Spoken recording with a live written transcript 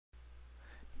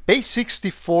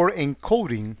Base64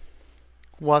 encoding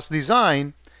was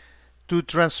designed to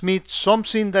transmit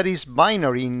something that is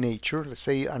binary in nature, let's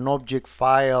say an object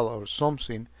file or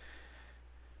something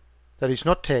that is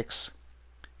not text,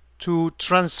 to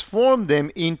transform them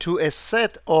into a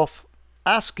set of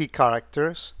ASCII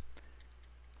characters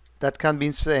that can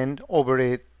be sent over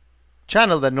a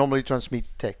channel that normally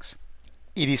transmits text.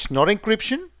 It is not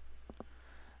encryption.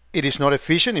 It is not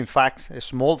efficient. In fact, a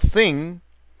small thing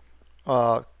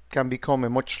can become a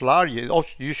much larger. It also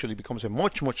usually becomes a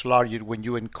much larger when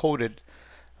you encode it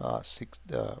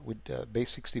with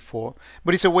base64.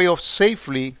 But it's a way of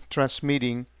safely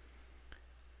transmitting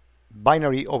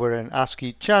binary over an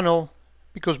ASCII channel,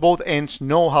 because both ends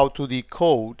know how to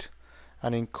decode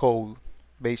and encode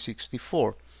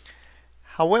base64.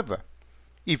 However,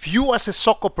 if you as a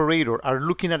SOC operator are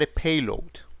looking at a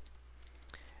payload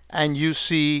and you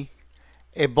see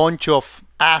a bunch of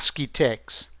ASCII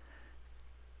text,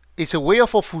 it's a way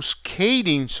of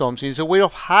obfuscating something, it's a way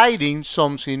of hiding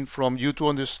something from you to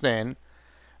understand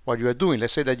what you are doing.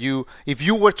 Let's say that if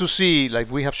you were to see, like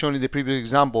we have shown in the previous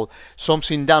example,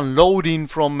 something downloading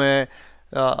from a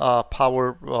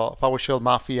PowerShell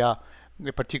Mafia,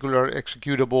 a particular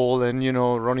executable, and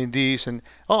running this, and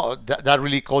that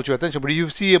really calls your attention. But if you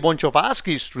see a bunch of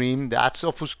ASCII stream, that's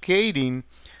obfuscating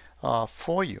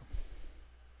for you.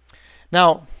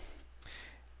 Now,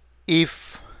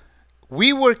 if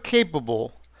we were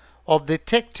capable of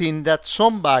detecting that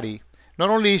somebody not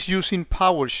only is using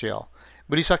PowerShell,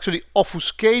 but is actually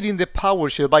obfuscating the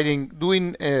PowerShell by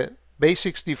doing a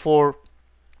base64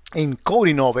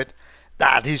 encoding of it,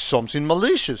 that is something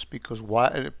malicious, because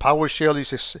PowerShell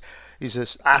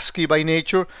is ASCII by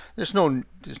nature. There's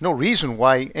no reason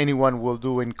why anyone will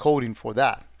do encoding for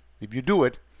that. If you do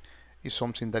it, it's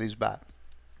something that is bad.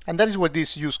 And that is what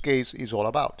this use case is all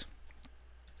about.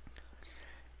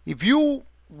 If you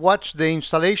watch the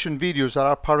installation videos that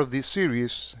are part of this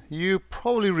series, you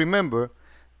probably remember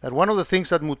that one of the things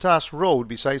that Mutaz wrote,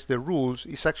 besides the rules,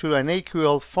 is actually an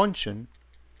AQL function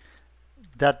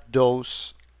that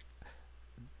does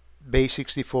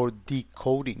base64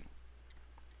 decoding.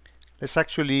 Let's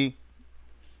actually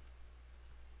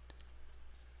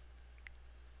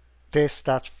test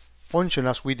that function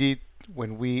as we did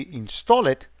when we install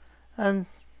it, and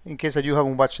in case that you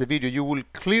haven't watched the video, you will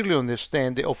clearly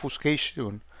understand the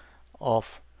obfuscation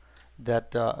of that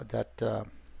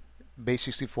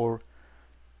base64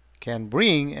 can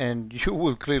bring, and you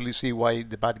will clearly see why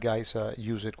the bad guys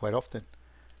use it quite often.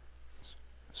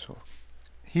 So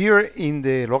here in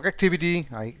the log activity,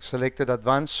 I selected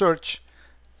advanced search,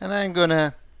 and I'm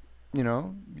gonna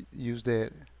use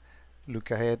the look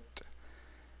ahead,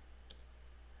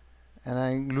 and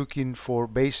I'm looking for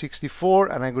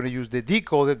base64, and I'm going to use the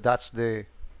decoder. That's the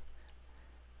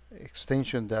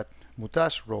extension that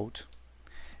Mutaz wrote.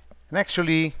 And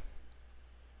actually,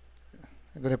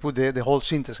 I'm going to put the whole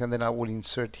syntax, and then I will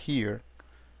insert here.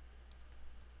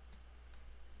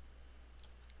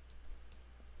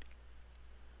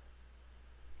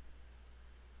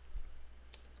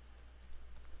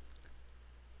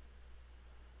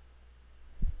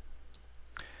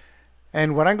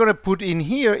 And what I'm going to put in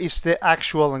here is the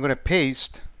actual, I'm going to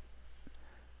paste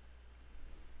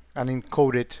an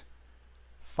encoded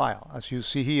file. As you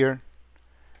see here,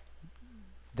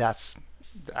 that's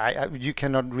you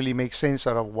cannot really make sense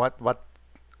out of what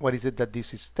is it that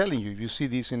this is telling you. If you see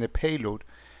this in a payload,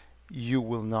 you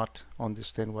will not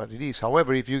understand what it is.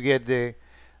 However, if you get the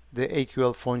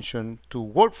AQL function to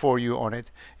work for you on it,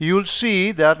 you'll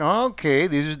see that, okay,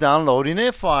 this is downloading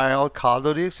a file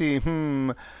called.exe,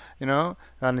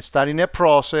 and starting a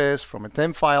process from a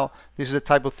temp file. This is the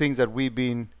type of things that we've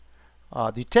been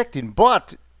detecting.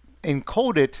 But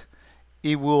encoded,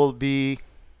 it will be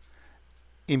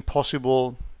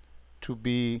impossible to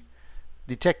be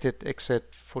detected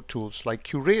except for tools like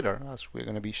Curator, as we're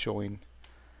going to be showing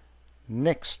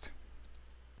next.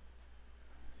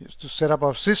 Just to set up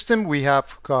our system, we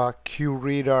have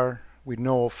Curator with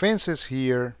no offenses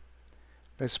here.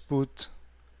 Let's put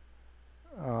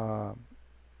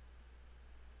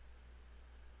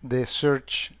the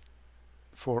search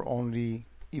for only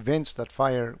events that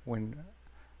fire when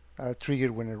are triggered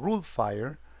when a rule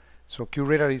fire. So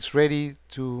Curator is ready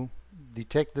to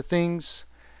detect the things.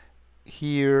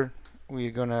 Here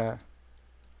we're gonna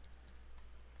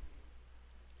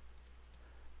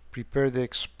prepare the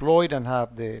exploit and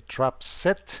have the trap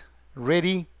set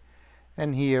ready,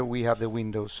 and here we have the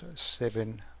Windows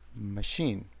 7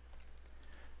 machine.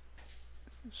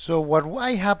 So what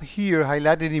I have here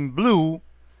highlighted in blue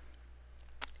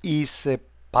is a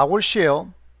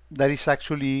PowerShell that is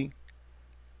actually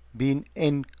being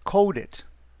encoded.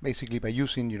 basically by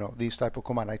using, you know, this type of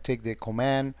command. I take the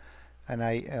command and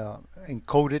I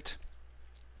encode it,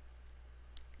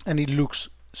 and it looks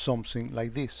something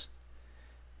like this.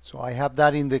 So I have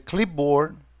that in the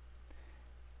clipboard.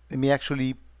 Let me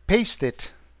actually paste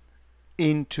it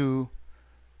into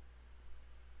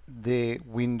the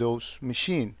Windows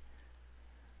machine.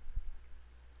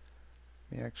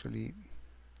 Let me actually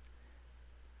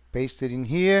paste it in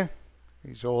here.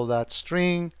 Is all that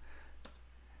string.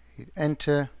 Hit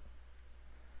enter.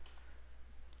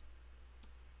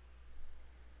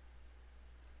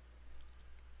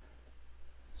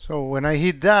 So when I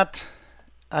hit that,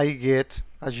 I get,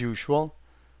 as usual,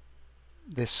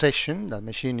 the session. That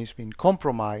machine is being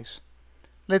compromised.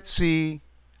 Let's see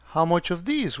how much of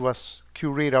this was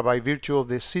curated by virtue of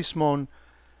the Sysmon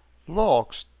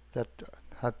logs that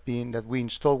we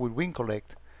installed with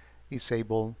WinCollect is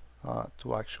able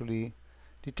to actually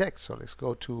detect. So let's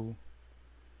go to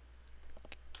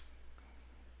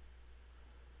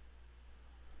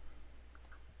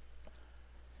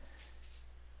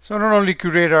so not only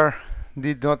curator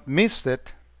did not miss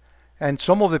it, and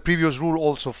some of the previous rule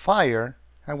also fire,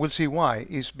 and we'll see why,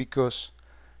 is because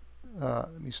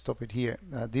let me stop it here.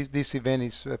 This event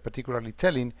is particularly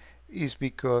telling, is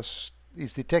because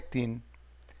it's detecting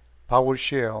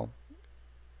PowerShell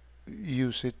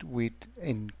use it with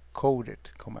encoded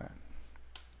command.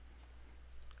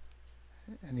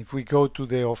 And if we go to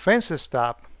the offenses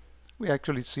tab, we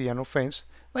actually see an offense.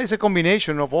 That is a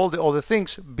combination of all the other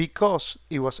things because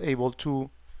it was able to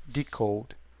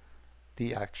decode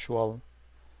the actual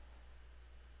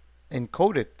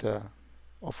encoded,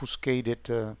 obfuscated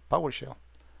PowerShell.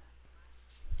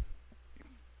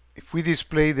 If we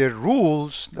display the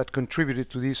rules that contributed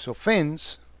to this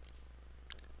offense,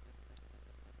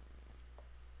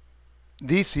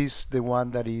 this is the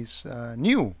one that is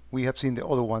new. We have seen the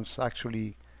other ones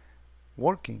actually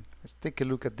working. Let's take a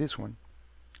look at this one.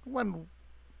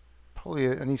 Probably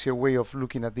an easier way of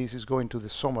looking at this is going to the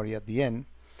summary at the end.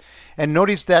 And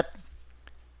notice that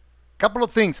a couple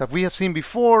of things that we have seen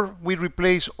before, we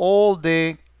replace all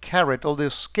the caret, all the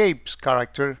escapes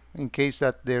character in case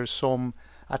that there's some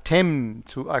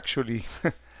attempt to actually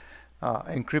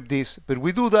encrypt this. But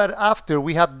we do that after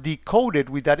we have decoded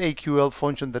with that AQL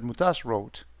function that Mutas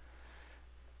wrote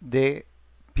the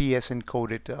PS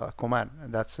encoded command.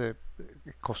 And that's a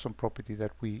custom property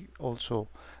that we also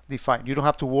define. You don't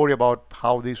have to worry about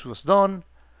how this was done.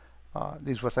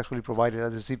 This was actually provided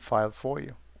as a zip file for you.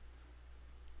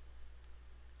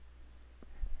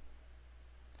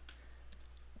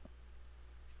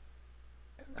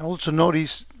 Also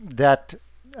notice that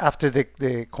after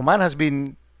the command has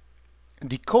been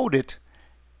decoded,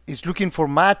 it's looking for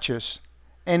matches,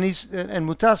 and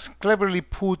Mutas cleverly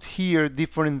put here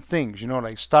different things, you know,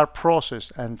 like start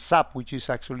process and SAP, which is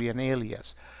actually an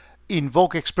alias,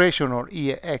 invoke expression or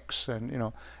EX, and you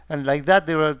know, and like that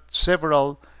there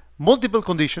are multiple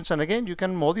conditions, and again you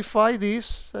can modify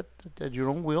this at your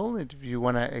own will if you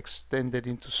want to extend it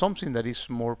into something that is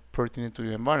more pertinent to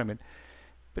your environment.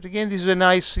 But again, this is a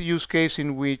nice use case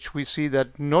in which we see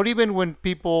that not even when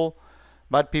bad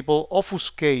people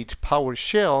obfuscate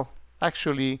PowerShell,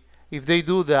 actually, if they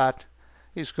do that,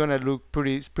 it's going to look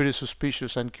pretty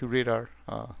suspicious, and Curator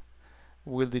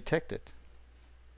will detect it.